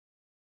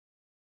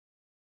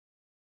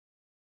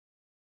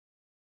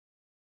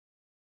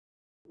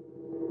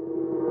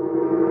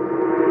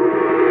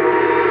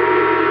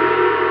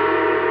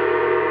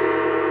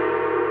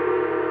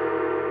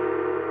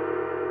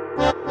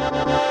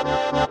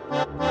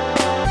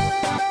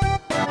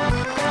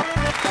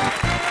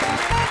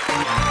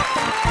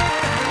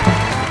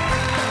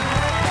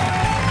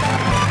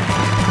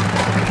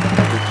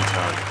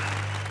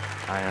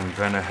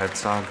Werner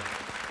Herzog,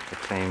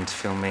 acclaimed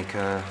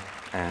filmmaker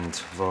and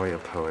warrior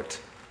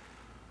poet.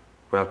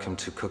 Welcome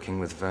to Cooking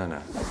with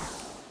Werner.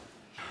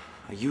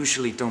 I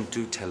usually don't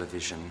do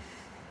television.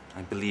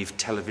 I believe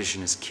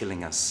television is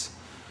killing us.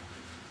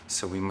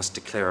 So we must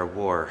declare a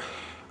war,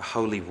 a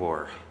holy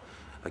war,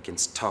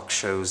 against talk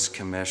shows,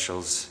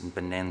 commercials, and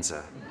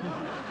bonanza.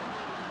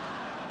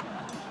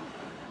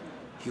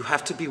 You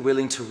have to be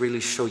willing to really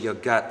show your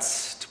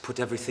guts, to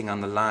put everything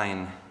on the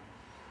line.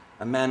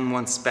 A man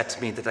once bet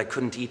me that I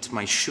couldn't eat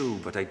my shoe,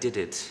 but I did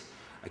it.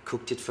 I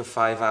cooked it for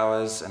 5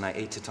 hours and I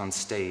ate it on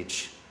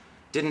stage.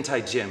 Didn't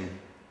I, Jim?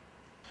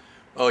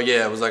 Oh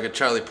yeah, it was like a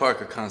Charlie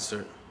Parker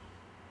concert.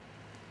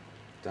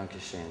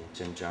 Dankeschön,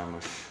 Jim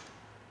Jarmusch,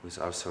 who's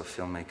also a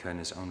filmmaker in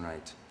his own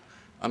right.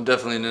 I'm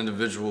definitely an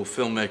individual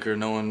filmmaker.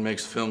 No one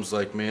makes films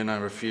like me, and I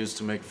refuse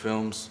to make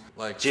films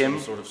like Jim?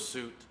 some sort of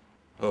suit.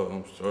 Oh,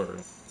 I'm sorry.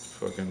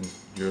 Fucking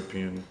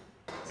European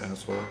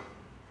asshole.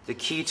 The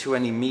key to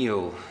any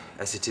meal,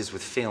 as it is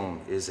with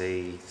film, is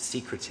a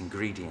secret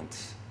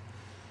ingredient.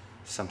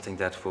 Something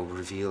that will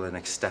reveal an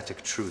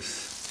ecstatic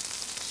truth.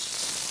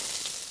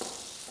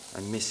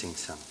 I'm missing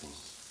something.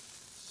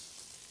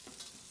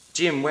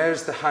 Jim,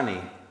 where's the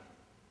honey?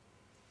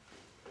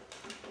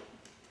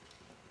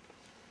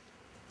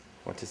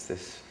 What is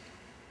this?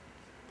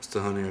 What's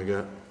the honey I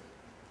got?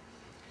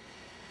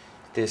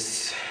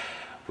 This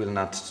will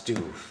not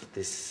do.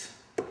 This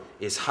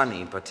is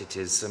honey, but it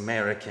is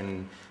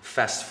American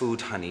fast food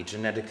honey,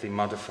 genetically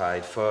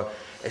modified. For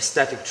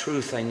aesthetic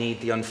truth, I need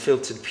the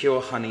unfiltered,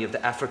 pure honey of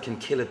the African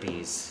killer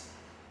bees.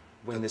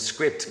 When the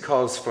script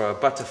calls for a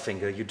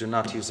Butterfinger, you do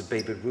not use a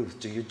Baby Ruth,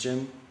 do you,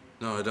 Jim?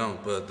 No, I don't,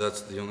 but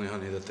that's the only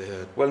honey that they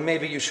had. Well,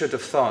 maybe you should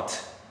have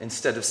thought,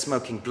 instead of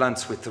smoking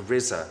blunts with the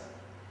RZA,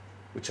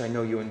 which I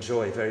know you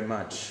enjoy very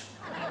much.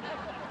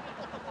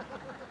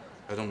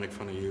 I don't make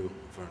fun of you,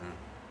 Werner.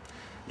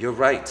 You're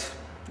right.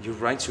 You're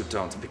right you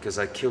don't, because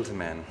I killed a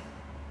man.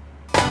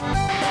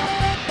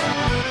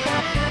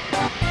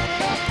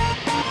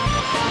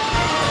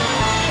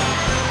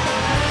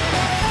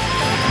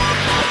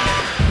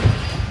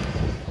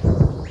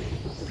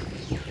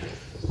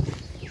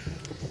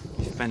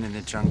 We've been in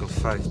the jungle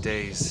 5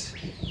 days.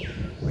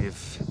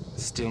 We've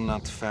still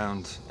not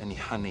found any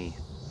honey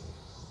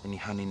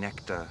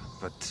nectar,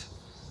 but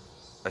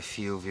I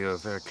feel we are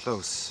very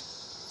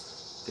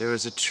close. There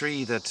is a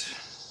tree that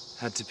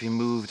had to be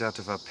moved out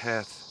of our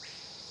path,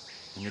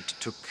 and it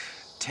took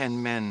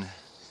 10 men,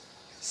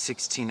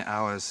 16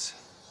 hours.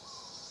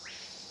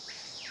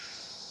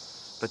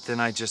 But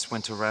then I just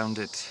went around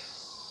it.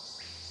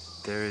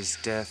 There is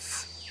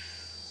death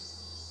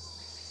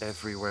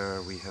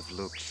everywhere we have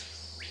looked.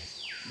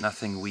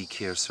 Nothing weak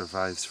here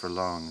survives for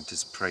long. It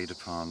is preyed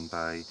upon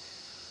by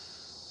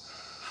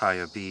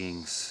higher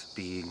beings,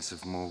 beings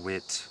of more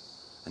wit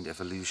and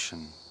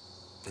evolution.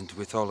 And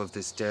with all of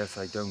this death,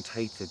 I don't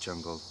hate the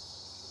jungle.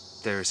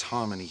 There is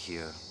harmony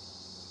here,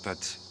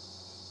 but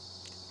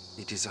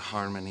it is a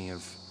harmony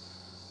of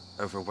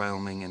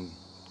overwhelming and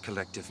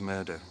collective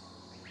murder.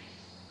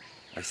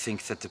 I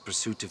think that the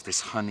pursuit of this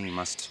honey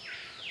must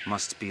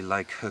be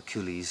like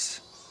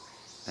Hercules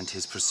and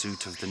his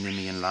pursuit of the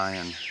Nemean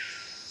lion. And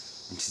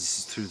it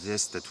is through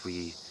this that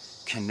we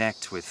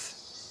connect with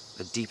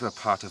a deeper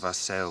part of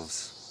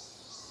ourselves.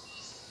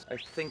 I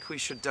think we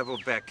should double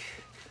back,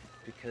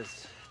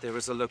 because there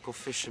was a local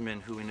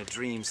fisherman who in a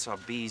dream saw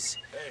bees.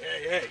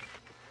 Hey.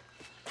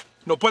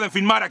 No pueden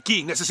filmar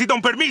aquí. Necesita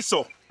un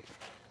permiso.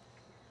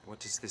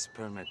 What is this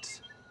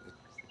permit?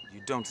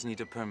 You don't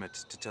need a permit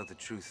to tell the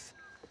truth.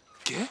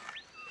 ¿Qué?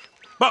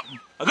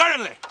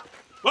 Agárrenle.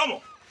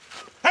 Vamos.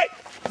 Hey,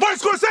 Martin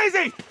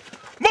Scorsese!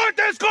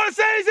 Martin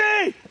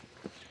Scorsese!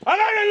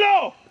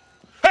 ¡Agárrenlo!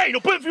 Hey,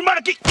 no pueden filmar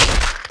aquí.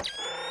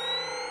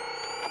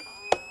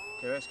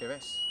 ¿Qué ves?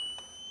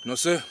 No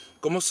sé.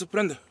 ¿Cómo se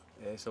prende?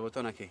 Ese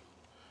botón aquí.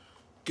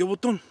 ¿Qué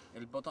botón?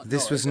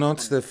 This was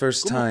not the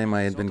first time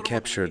I had been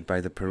captured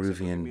by the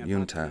Peruvian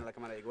junta.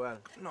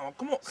 No,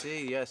 ¿cómo?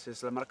 Sí, yes,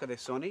 es la marca de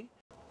Sony.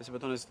 Ese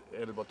botón es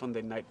el botón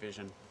de night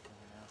vision.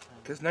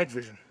 ¿Qué es night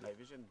vision?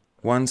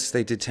 Once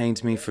they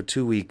detained me for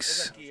 2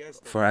 weeks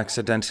for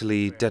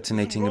accidentally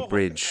detonating a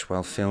bridge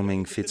while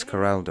filming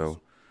Fitzcarraldo,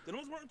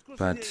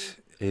 but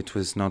it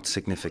was not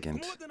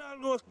significant.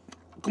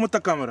 ¿Cómo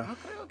está cámara?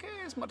 Creo que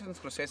es Martin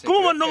Scorsese.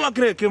 ¿Cómo no va a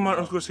creer que es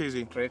Martin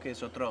Scorsese? Creo que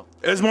es otro.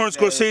 Es Martin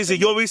Scorsese,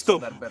 yo he visto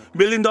 $1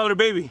 Billion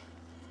Baby.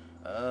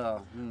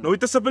 ¿No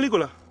viste esa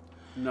película?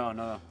 No.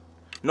 ¿No?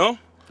 No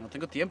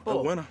tengo tiempo.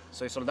 Está buena.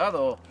 Soy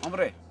soldado,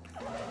 hombre.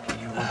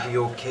 You will be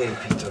okay,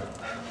 Peter.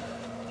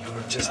 You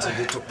are just a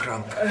little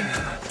crump.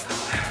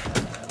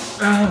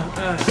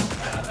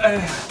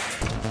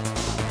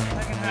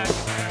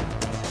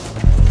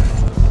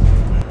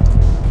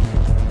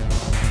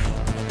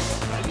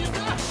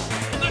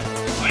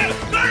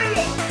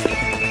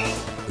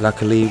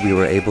 Luckily, we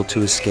were able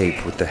to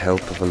escape with the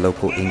help of a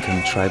local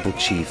Incan tribal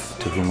chief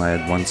to whom I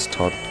had once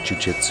taught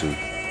jiu-jitsu.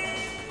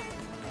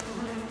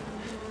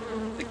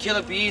 The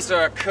killer bees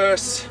are a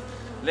curse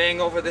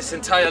laying over this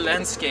entire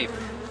landscape.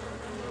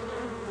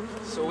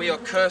 So we are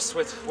cursed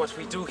with what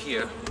we do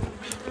here.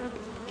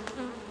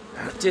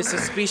 It is a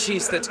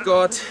species that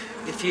God,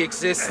 if he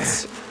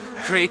exists,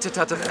 created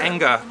out of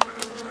anger.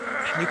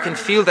 You can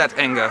feel that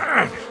anger.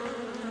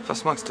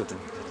 Was magst du denn?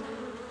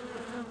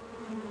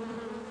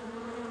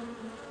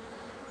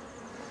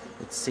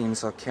 It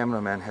seems our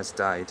cameraman has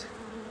died.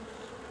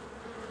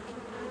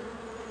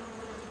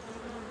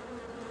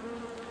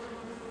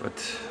 But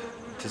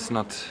it is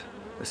not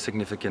a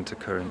significant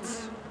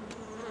occurrence.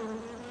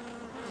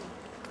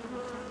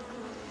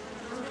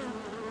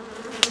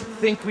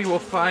 I think we will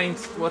find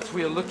what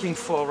we are looking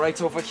for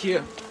right over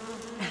here.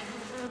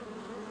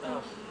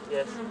 Oh,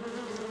 yes.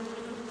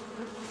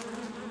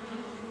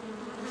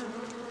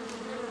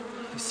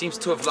 He seems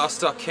to have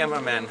lost our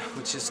cameraman,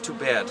 which is too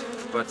bad,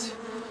 but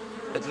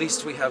at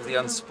least we have the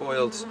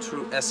unspoiled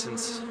true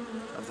essence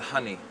of the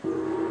honey.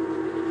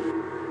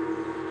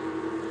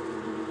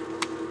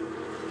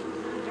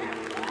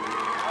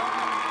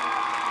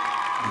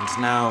 And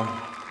now,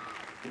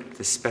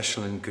 the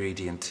special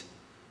ingredient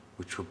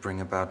which will bring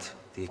about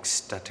the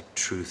ecstatic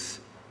truth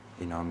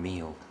in our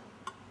meal.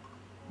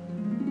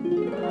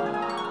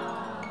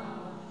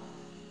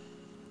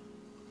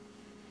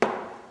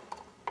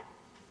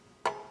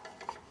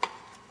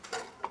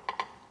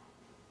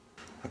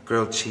 A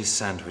grilled cheese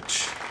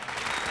sandwich.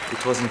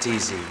 It wasn't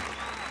easy,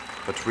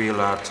 but real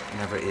art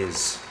never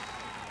is.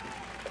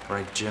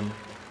 Right, Jim?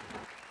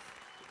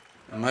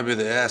 It might be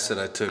the acid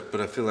I took, but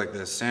I feel like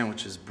that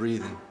sandwich is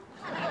breathing.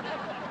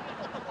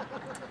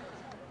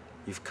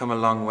 You've come a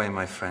long way,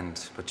 my friend,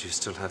 but you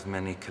still have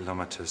many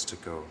kilometers to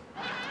go.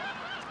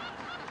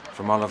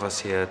 From all of us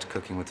here at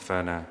Cooking with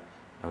Werner,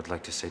 I would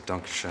like to say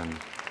Dankeschön,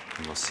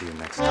 and we'll see you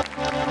next time.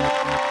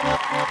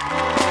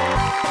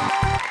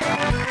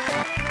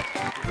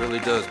 It really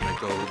does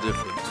make all the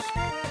difference.